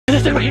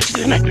Just stay right here. Just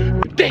stay right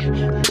here. Damn.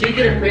 You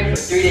did a prank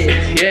for 3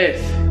 days.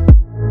 Yes.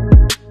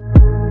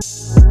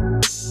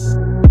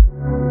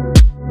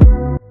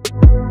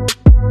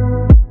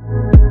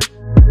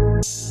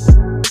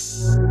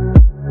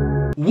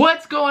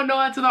 What's going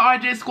on to the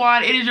RJ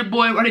squad? It is your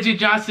boy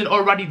Rodneyjjohnson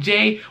or Rodney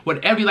J,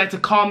 whatever you like to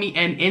call me.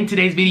 And in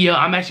today's video,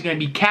 I'm actually gonna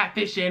be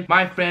catfishing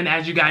my friend,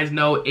 as you guys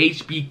know,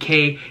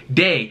 HBK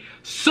Day.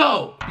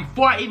 So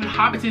before I even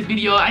hop into this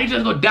video, I need you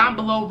to go down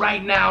below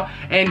right now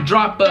and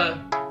drop a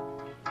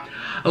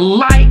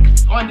like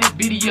on this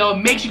video.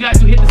 Make sure you guys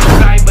do hit the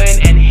subscribe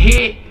button and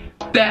hit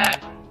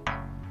that.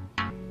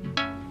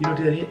 You know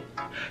what that hit?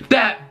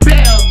 That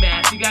bell,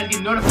 man, so you guys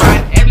get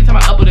notified every time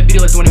I upload a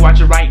video. Let's want to watch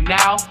it right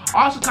now.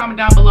 Also comment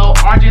down below,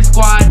 RJ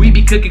squad, we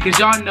be cooking, cause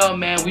y'all know,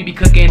 man, we be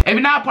cooking. If you're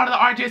not a part of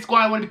the RJ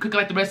squad, want to be cooking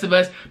like the rest of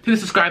us, hit the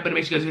subscribe button,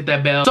 make sure you guys hit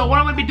that bell. So what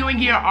I'm gonna be doing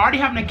here, I already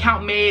have an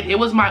account made. It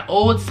was my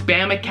old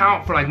spam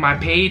account for like my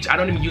page. I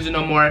don't even use it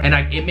no more, and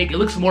it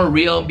looks more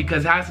real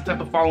because it has some type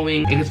of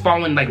following. It is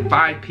following like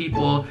 5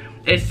 people.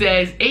 It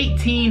says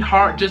 18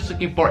 heart, just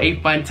looking for a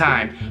fun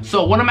time.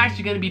 So what I'm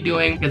actually gonna be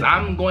doing is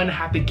I'm going to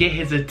have to get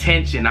his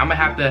attention. I'm gonna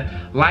have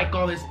to like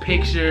all his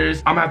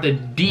pictures. I'm gonna have to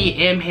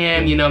DM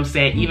him, you know what I'm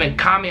saying? Even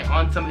comment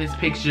on some of his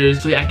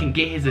pictures so that I can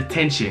get his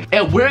attention.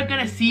 And we're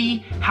gonna see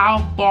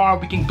how far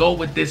we can go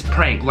with this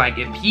prank. Like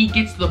if he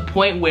gets to the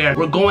point where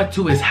we're going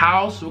to his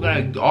house, we're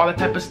gonna do all that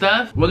type of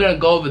stuff, we're gonna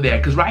go over there.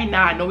 Cause right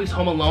now I know he's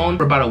home alone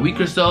for about a week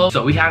or so.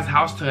 So he has the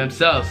house to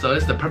himself. So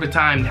it's the perfect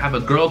time to have a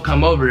girl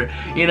come over,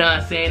 you know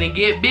what I'm saying? And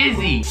get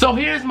busy. So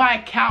here's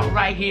my account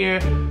right here.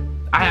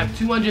 I have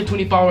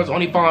 220 followers,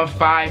 only following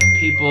 5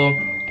 people,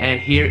 and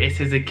here is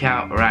his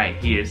account right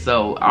here.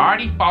 So I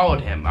already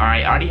followed him, all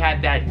right? I already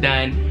had that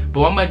done. But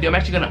what I'm gonna do, I'm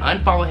actually gonna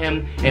unfollow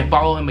him and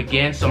follow him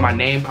again so my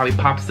name probably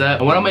pops up.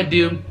 And what I'm gonna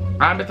do,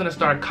 I'm just gonna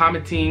start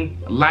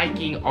commenting,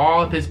 liking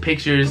all of his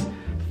pictures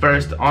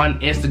first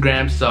on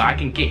Instagram so I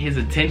can get his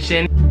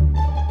attention.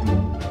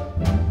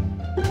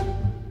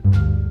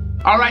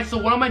 Alright, so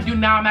what I'm gonna do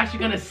now, I'm actually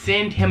gonna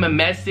send him a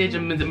message.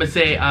 I'm gonna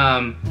say,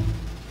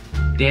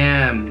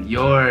 damn,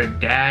 your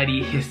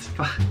daddy is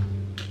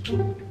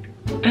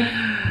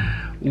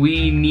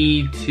we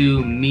need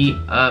to meet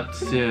up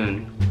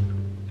soon.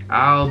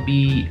 I'll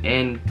be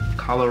in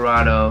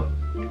Colorado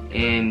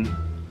in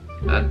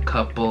a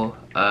couple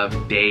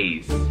of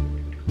days.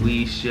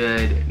 We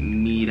should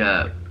meet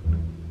up.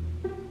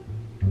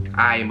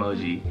 Eye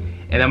emoji.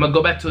 And I'm gonna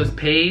go back to his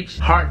page,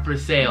 heart for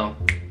sale.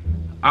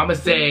 I'm gonna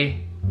say,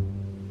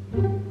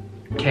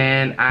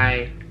 can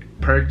I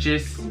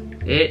purchase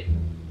it?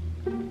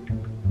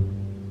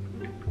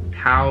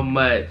 How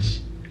much?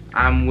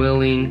 I'm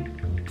willing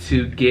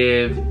to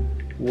give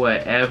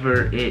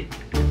whatever it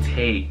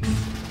takes.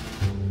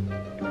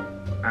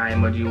 Eye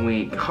emoji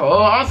wink.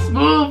 Oh, I'm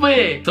smooth with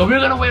it. So we're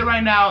gonna wait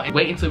right now and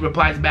wait until he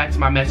replies back to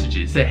my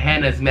messages, to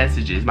Hannah's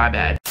messages, my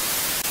bad.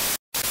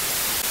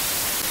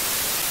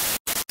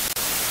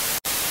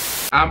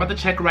 I'm about to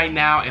check right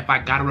now if I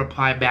got a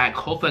reply back.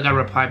 Hopefully I got a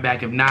reply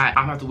back. If not,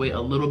 I'm gonna have to wait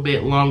a little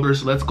bit longer.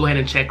 So let's go ahead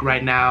and check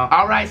right now.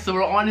 All right, so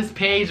we're on this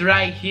page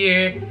right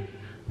here.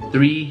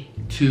 3,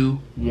 2,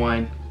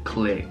 1,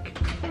 click.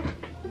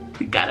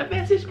 We got a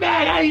message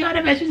back. I got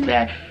a message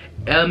back.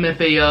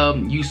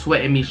 LMFAO, you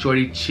sweating me,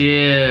 shorty,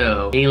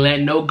 chill. Ain't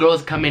letting no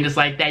girls come in just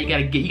like that.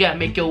 You gotta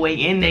make your way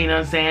in there, you know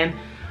what I'm saying?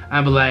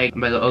 I'm like,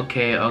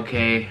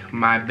 okay,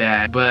 my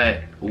bad.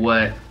 But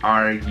what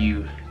are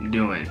you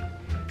doing?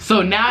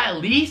 So now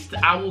at least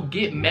I will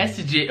get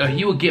messages, or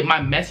he will get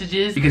my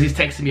messages because he's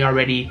texting me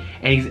already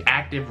and he's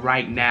active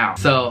right now.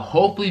 So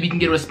hopefully we can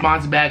get a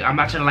response back. I'm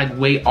not trying to like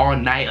wait all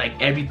night, like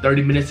every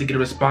 30 minutes to get a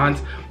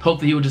response.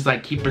 Hopefully he will just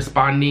like keep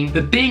responding.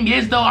 The thing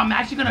is though, I'm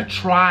actually gonna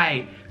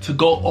try to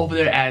go over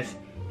there as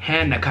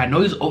Hannah, cause I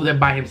know he's over there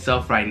by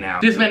himself right now.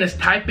 This man is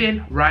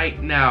typing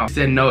right now. He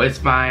said, no, it's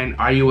fine.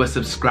 Are you a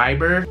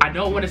subscriber? I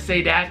don't want to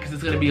say that because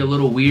it's gonna be a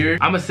little weird.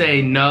 I'm gonna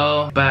say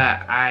no, but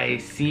I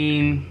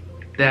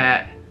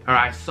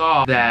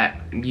saw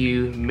that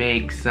you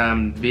make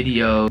some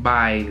video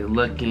by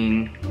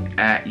looking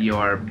at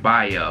your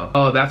bio.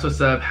 Oh, that's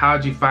what's up.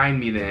 How'd you find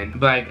me then?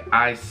 Like,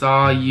 I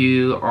saw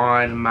you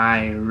on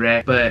my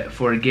rec, but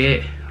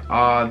forget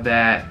all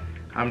that.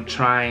 I'm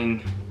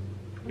trying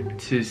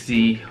to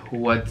see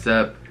what's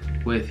up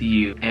with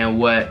you and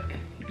what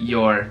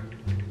you're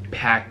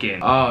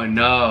packing. Oh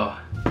no.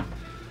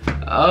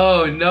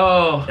 Oh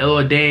no. A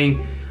little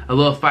dang, a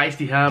little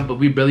feisty, huh? But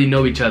we barely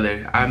know each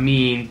other. I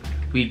mean,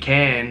 we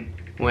can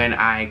when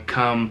I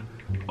come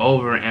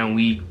over, and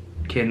we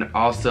can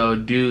also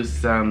do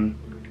some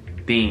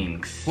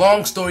things.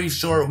 Long story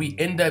short, we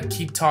end up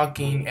keep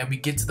talking and we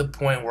get to the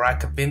point where I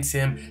convince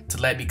him to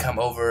let me come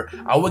over.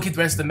 I will get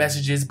the rest of the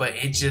messages, but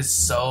it's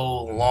just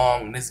so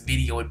long. This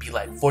video would be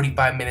like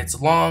 45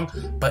 minutes long,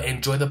 but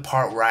enjoy the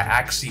part where I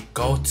actually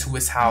go to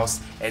his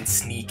house and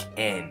sneak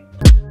in.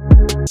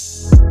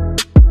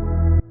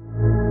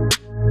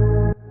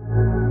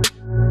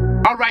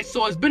 Alright, so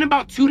so it's been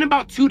about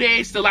 2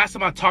 days. The last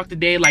time I talked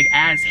today, like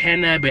as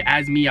Hannah, but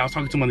as me, I was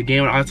talking to him on the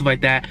game and all stuff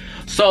like that.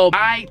 So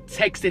I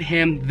texted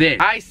him this.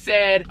 I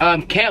said,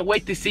 can't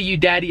wait to see you,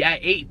 daddy,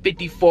 at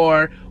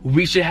 8:54.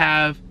 We should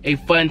have a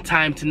fun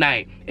time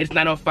tonight. It's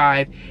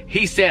 9:05.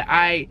 He said,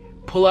 I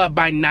pull up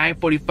by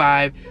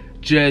 9:45.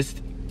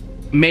 Just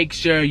make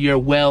sure you're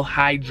well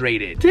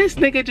hydrated. This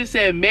nigga just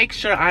said, make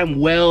sure I'm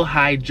well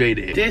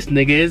hydrated. This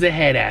nigga is a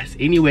head ass.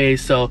 Anyway,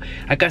 so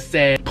like I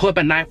said, pull up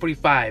at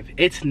 9:45.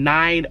 It's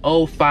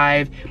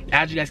 9:05,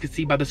 as you guys can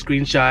see by the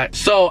screenshot.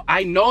 So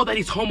I know that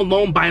he's home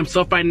alone by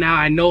himself right now.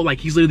 I know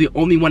like he's literally the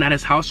only one at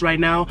his house right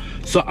now.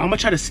 So I'm gonna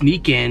try to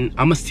sneak in.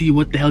 I'm gonna see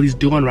what the hell he's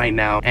doing right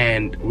now.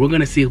 And we're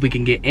gonna see if we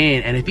can get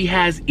in. And if he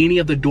has any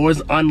of the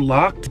doors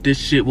unlocked, this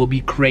shit will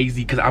be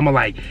crazy. Cause I'm gonna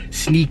like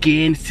sneak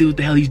in, see what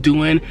the hell he's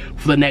doing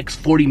for the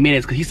next 40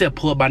 minutes, because he said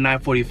pull up by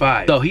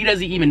 9:45. So he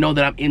doesn't even know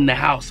that I'm in the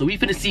house. So we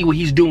finna see what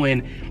he's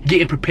doing,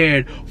 getting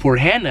prepared for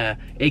Hannah,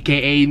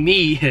 aka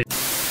me.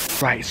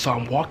 Right, so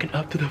I'm walking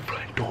up to the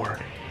front door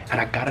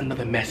and I got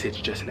another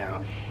message just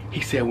now.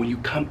 He said, when you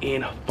come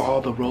in,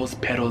 follow the rose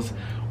petals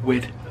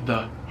with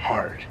the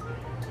heart.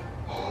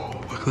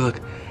 Oh,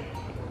 look.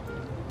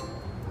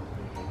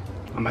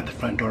 I'm at the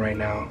front door right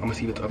now. I'm gonna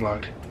see if it's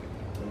unlocked.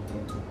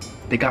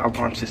 They got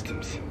alarm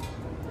systems.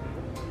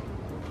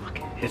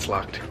 Okay, it's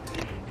locked.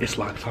 It's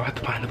locked, so I have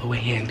to find another way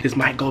in. This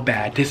might go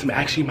bad. This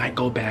actually might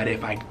go bad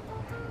if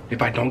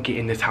I don't get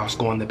in this house,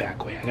 go on the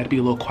back way. I gotta be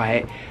a little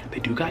quiet. They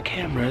do got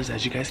cameras,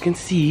 as you guys can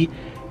see.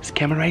 There's a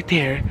camera right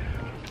there.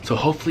 So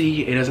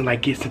hopefully it doesn't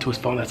like get into his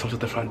phone that's at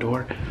the front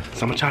door.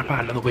 So I'm gonna try to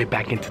find another way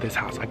back into this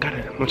house. I'm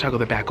gonna try to go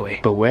the back way.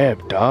 Beware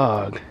of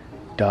dog.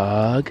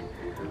 Dog.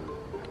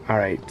 All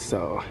right,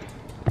 so.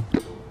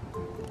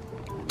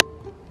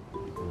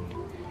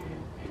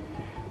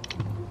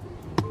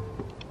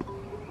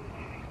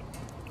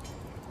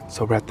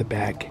 So we're at the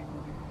back.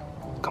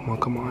 Come on,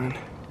 come on.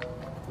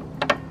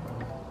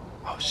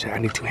 Oh shit, I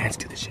need 2 hands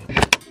to do this shit.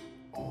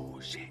 Oh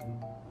shit,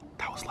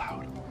 that was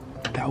loud.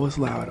 That was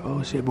loud.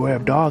 Oh shit, boy, I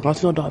have dog. I don't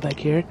see no dog back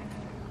here.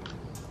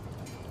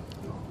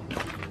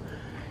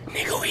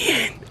 Nigga, we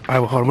in. All right,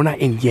 well, hold on, we're not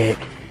in yet.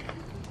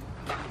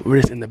 We're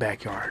just in the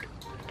backyard.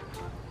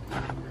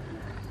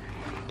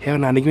 Hell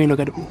nah, nigga, you ain't no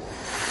gotta. Oh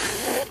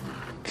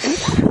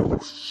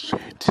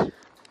shit.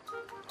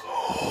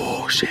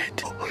 Oh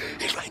shit. Oh,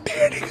 he's right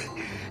there, nigga.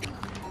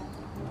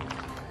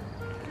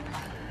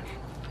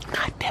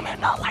 God damn it,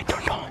 no light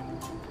turned on.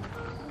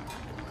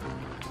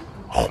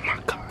 Oh my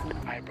god.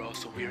 Alright bro,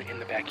 so we're in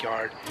the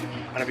backyard. I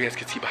don't know if you guys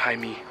can see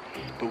behind me,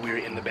 but we're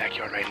in the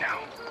backyard right now.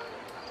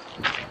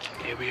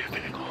 Yeah, we're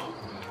gonna go.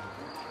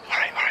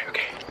 Alright,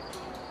 okay.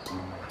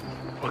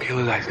 Okay,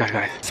 look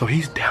guys. So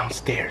he's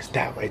downstairs,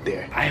 that right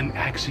there. I am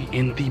actually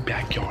in the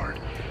backyard.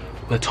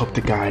 Let's hope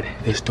to God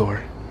this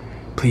door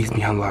please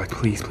be unlocked,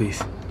 please.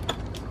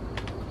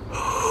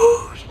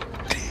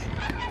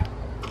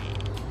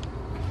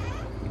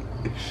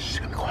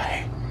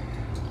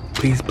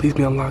 Please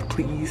be unlocked,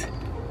 please.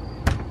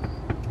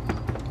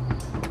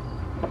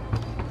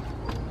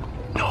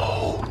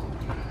 No.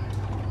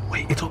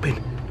 Wait, it's open.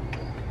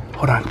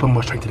 Hold on, put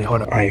more strength today.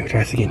 Hold on. All right,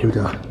 try this again. Here we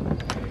go.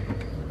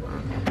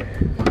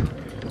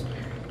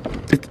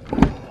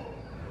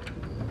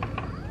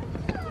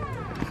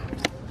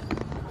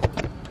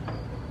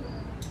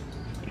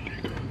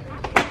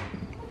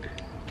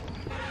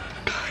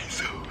 Guys,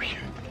 so weird.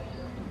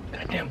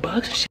 Goddamn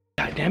bugs and shit.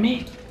 Goddamn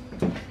it.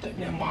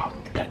 Goddamn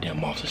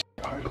moths and shit.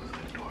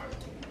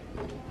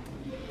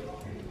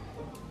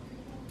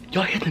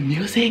 Y'all hear the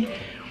music?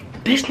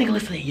 This nigga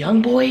listen to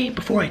Young Boy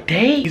before a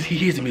day? He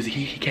hears the music,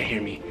 he can't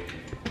hear me.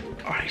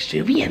 All right,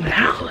 shit, we in the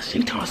house.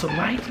 Shit, we turn on some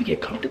lights, we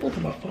get comfortable,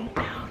 put my phone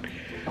down.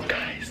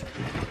 Guys,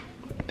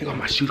 I think all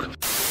my shoes come.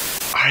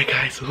 All right,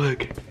 guys, so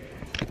look.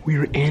 We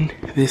are in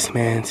this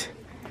man's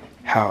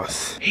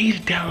house. He's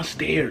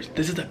downstairs.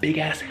 This is a big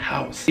ass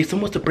house. If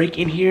someone was to break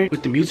in here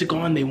with the music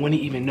on, they wouldn't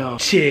even know.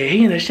 Shit,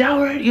 he in the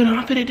shower? You know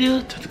what I'm finna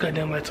do? Turn the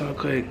goddamn lights on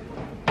quick.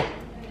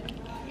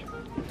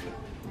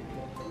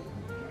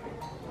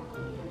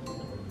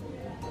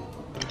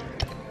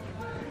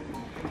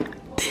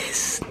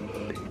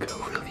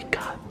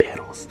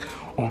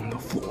 On the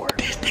floor.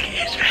 This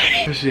nigga is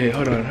ready. Oh shit,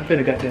 hold on. I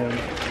better goddamn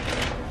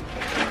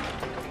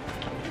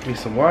give me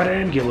some water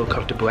and get a little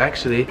comfortable.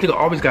 Actually, nigga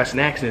always got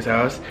snacks in his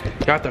house.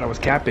 Y'all thought I was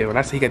capping when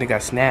I say he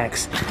got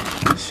snacks.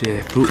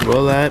 Shit, fruit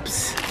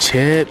roll-ups,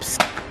 chips.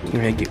 I'm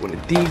gonna get one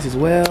of these as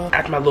well.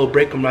 After my little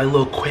break, my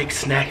little quick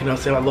snack, you know what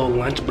I'm saying, my little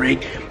lunch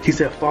break, he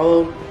said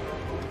follow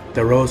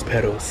the rose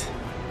petals.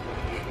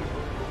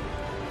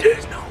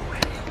 There's no way.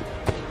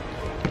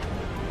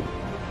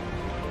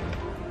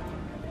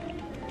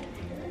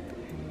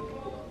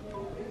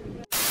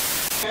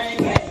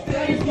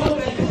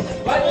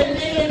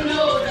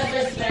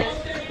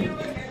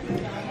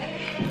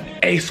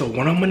 Hey, so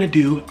what I'm gonna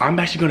do, I'm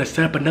actually gonna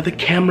set up another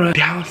camera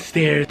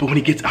downstairs, but when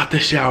he gets out the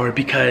shower,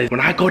 because when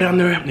I go down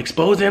there and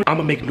expose him, I'm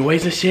gonna make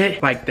noise and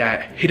shit like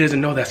that. He doesn't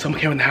know that someone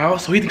came in the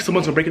house, so he thinks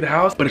someone's gonna break in the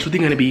house, but it's really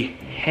gonna be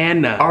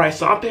Hannah. All right,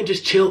 so I'm gonna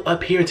just chill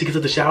up here until he gets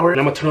out the shower, and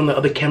I'm gonna turn on the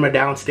other camera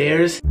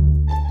downstairs.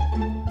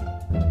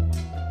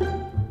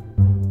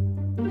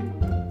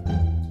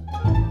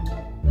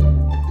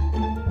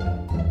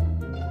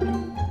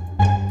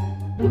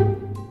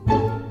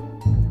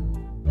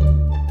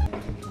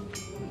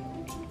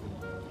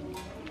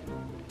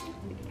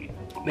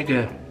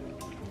 Nigga,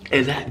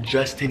 is that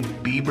Justin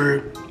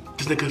Bieber?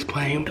 This nigga's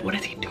playing. What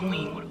is he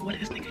doing? What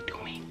is this nigga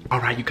doing?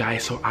 Alright, you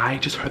guys, so I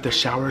just heard the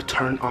shower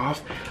turn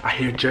off. I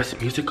hear just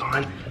music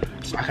on.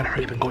 So I gotta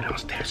hurry up and go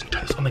downstairs and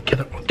turn this on the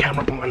camera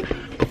on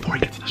before I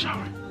get to the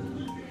shower.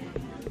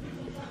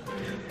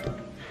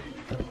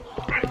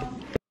 Alright.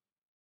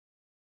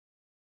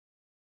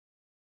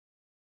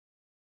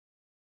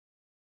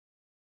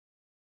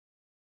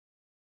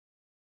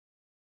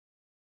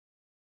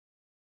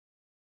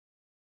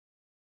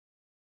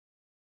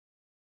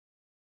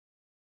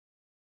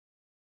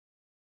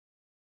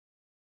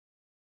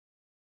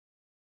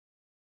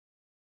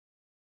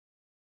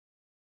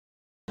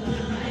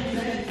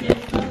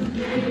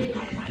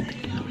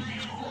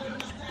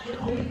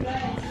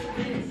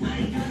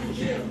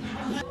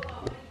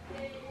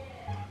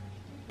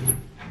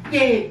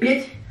 Yeah,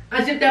 bitch.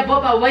 I zipped that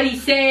book by what he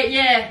said,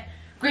 yeah.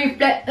 Green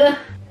flag,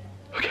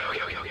 Okay.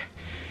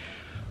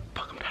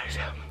 Fuck, I'm tired as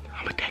hell.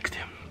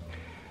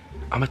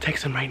 I'ma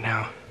text him right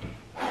now.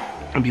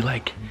 And be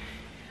like, hey,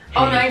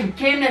 oh no, you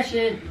came that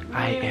shit.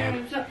 I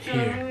am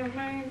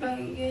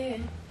here.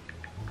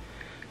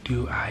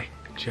 Do I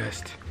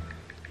just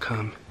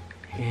come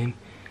in?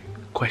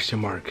 Question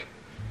mark.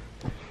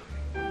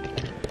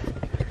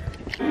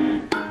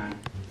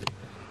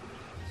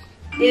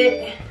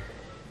 Yeah.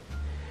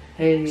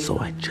 Hey. So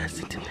I just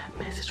sent him that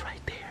message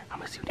right there. I'm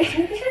gonna see what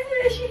he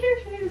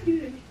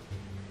says.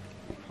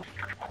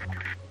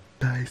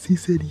 Guys, he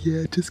said,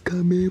 yeah, just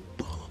come in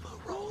full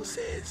of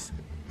roses.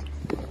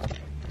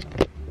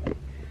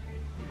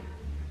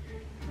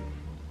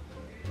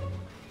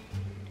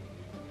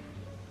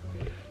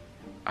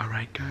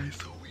 Alright guys,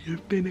 so we are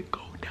finna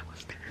go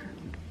downstairs.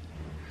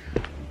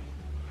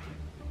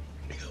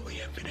 Nigga,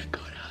 we are finna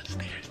go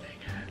downstairs,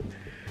 nigga.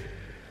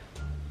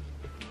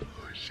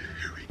 Oh shit,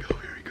 here we go.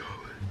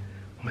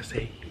 I'm gonna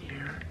say,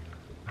 here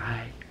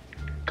I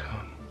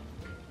come.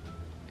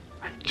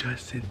 I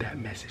just sent that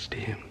message to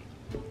him.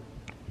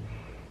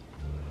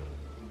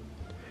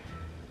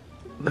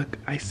 Look,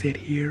 I said,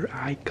 here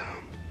I come.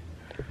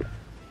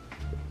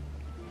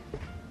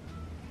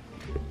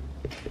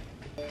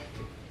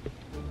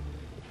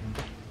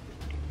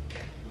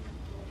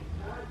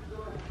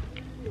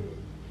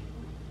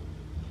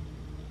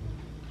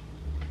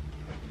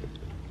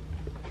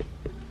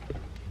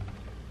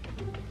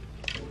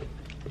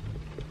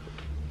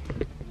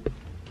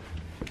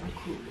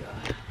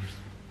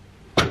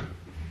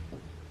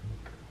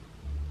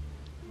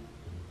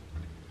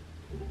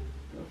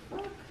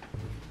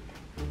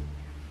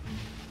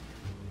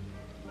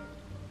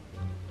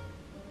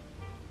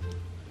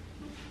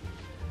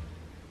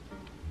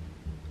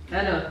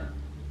 Hannah.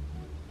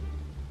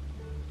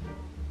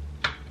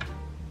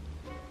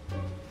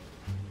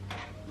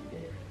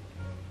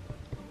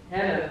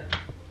 Hannah.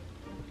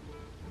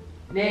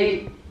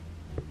 Nate.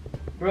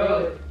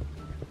 Bro.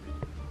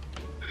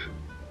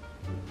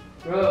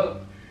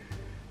 What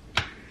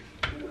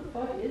the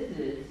fuck is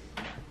this?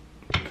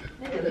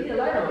 Nigga, leave the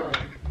light on.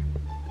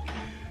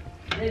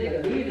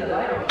 Nigga, leave the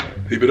light on.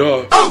 Leave it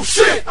off. Oh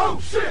shit! What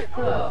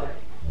the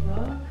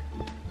fuck?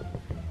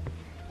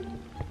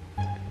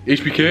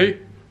 HBK?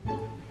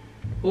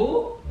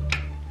 Who?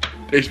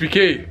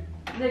 HBK.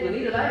 Nigga,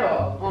 leave the light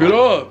off. Get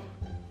off.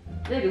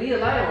 Nigga, leave the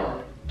light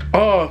on.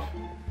 Off.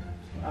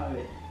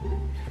 Alright.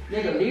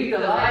 Nigga, leave the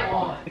light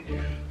on.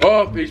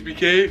 Off,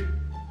 HBK.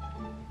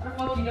 How the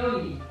fuck you know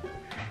me?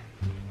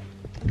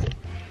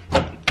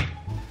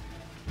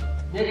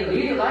 Nigga,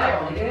 leave the light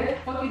on, nigga.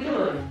 What the fuck you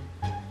doing?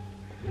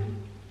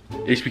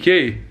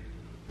 HBK.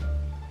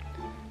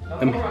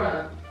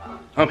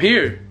 I'm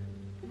here.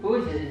 Who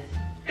is this?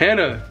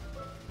 Hannah.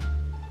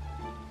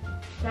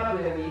 Stop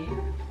with me.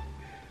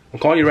 I'm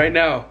calling you right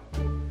now.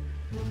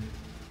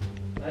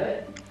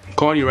 What? I'm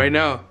calling you right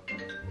now.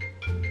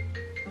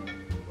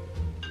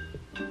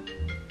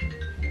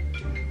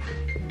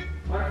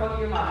 Why the fuck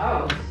you in my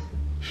house?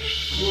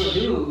 You a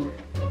dude.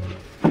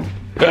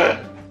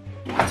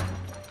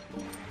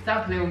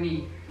 Stop playing with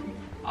me.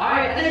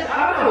 Alright,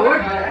 I'm not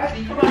worried about it.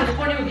 Actually, come on this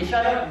morning we can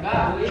shut up.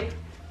 God, boy.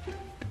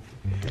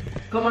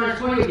 Come on this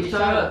morning we can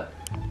shut up.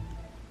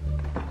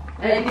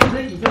 Hey, get the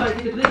blicky. Somebody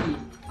get the blicky.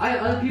 I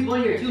got other people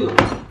in here too.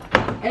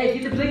 Hey,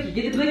 get the blicky.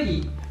 Get the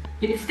blicky.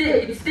 Get the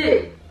stick. Get the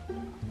stick.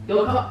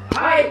 Yo, come on.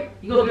 Alright,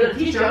 you gonna get a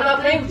t-shirt. I'm not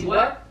playing with you,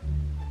 what?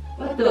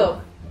 What the?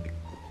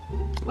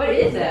 What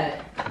is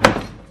that?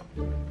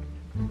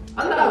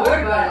 I'm not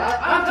worried about it.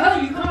 I'm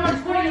telling you, come on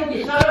this morning, you'll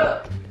get shut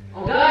up.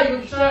 Oh God, you'll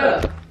get shut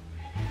up.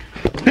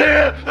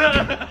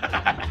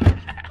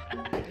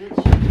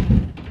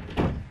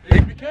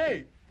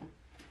 HBK.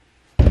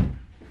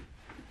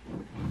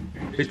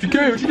 HBK,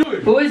 what you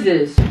doing? Who is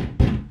this?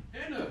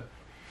 Hannah.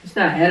 It's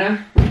not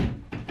Hannah.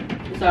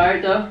 It's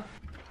alright though.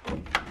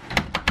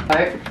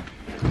 Alright.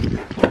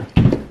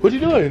 What you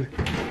doing?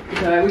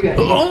 It's alright, we got it.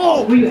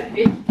 Oh! We got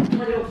it.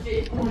 Come on, little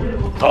shit. Come on,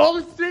 little.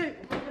 Oh shit!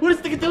 What is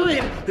this nigga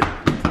doing?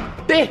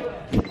 Hey!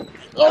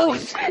 Oh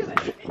shit!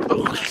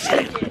 Oh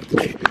shit!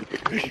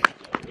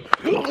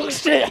 Oh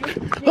shit!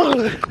 Oh,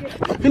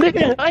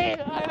 nigga!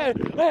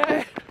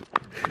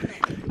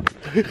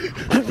 This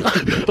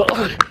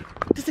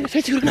thing is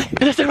chasing you tonight.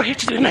 This thing right here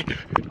chasing you tonight.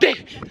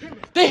 Dave!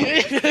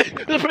 Dave!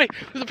 There's a prank!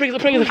 There's a prank! There's a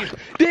prank!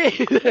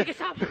 Dave!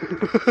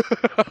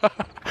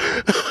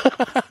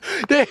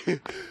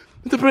 Dave!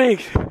 It's a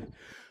prank!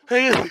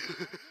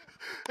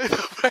 It's a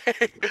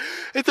prank!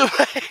 It's a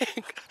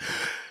prank!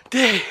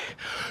 Dave!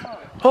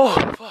 Oh,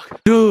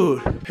 fuck.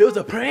 Dude, it was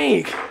a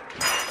prank.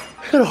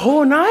 I got a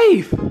whole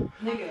knife.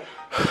 Nigga,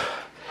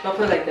 don't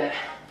play like that.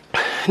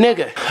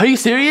 Nigga, are you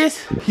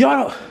serious?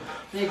 Y'all don't.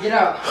 Nigga, get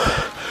out.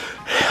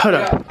 Hold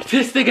up.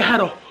 This nigga had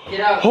a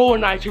whole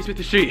knife chase me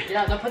the street. Get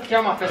out, don't put the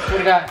camera off, I swear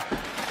to God.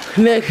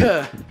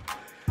 Nigga.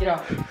 Get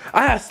out.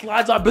 I had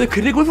slides on, but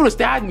nigga, what if you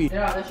stabbed me? Get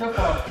out, that's your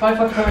fault. Why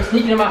the fuck are you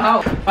sneaking in my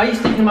house? Why are you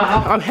sneaking in my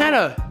house? I'm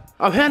Hannah.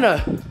 I'm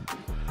Hannah.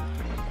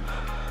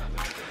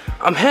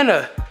 I'm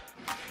Hannah.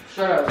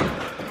 Shut up.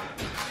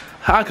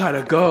 I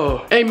gotta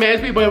go. Hey man,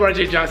 it's me boy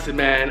Rodneyjjohnson,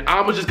 man. I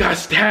almost just got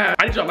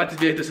stabbed. I need y'all to like this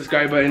video, hit the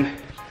subscribe button.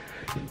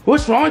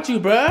 What's wrong with you,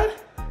 bruh?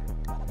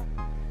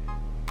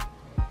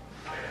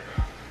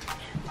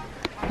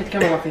 Get the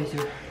camera off face,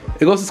 dude.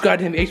 And go subscribe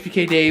to him,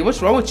 HBK Day.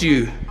 What's wrong with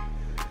you?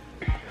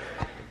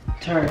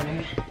 Turn,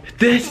 nigga.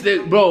 This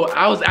thing, bro,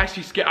 I was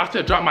actually scared. I was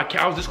gonna drop my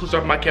camera. I was just gonna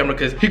drop my camera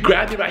because he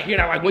grabbed me right here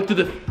and I like went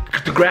through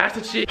the grass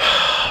and shit.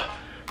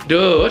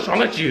 Dude, what's wrong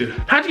with you?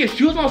 How'd you get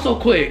shoes on so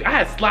quick? I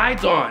had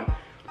slides on.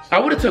 I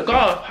would've took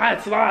off. I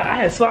had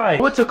slides. I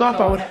would've took off.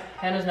 So,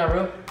 Hannah's not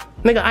real?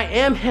 Nigga, I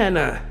am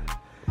Hannah.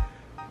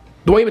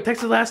 The one you been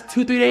texting the last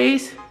 2-3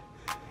 days?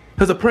 It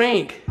was a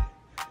prank.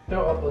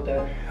 Don't upload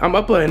that. I'm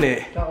uploading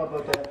it. Don't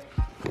upload that.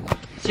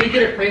 So you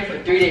did a prank for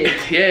 3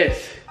 days?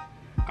 Yes.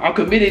 I'm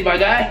committed, my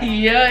guy.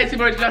 Yeah, it's your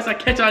boy Josh. I'll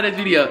catch y'all in this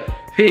video.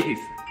 Peace.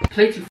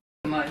 Play too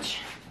much.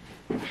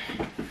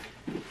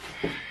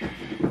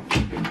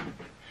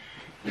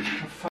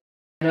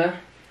 Hannah.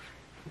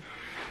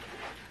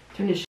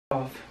 Turn this shit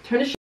off. Turn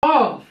this shit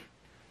off!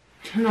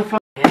 Turn the fucking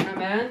Hannah,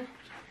 man.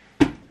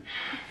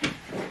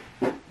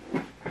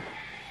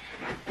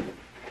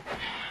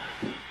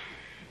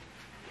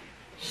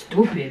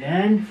 Stupid,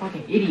 man.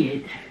 Fucking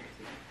idiot.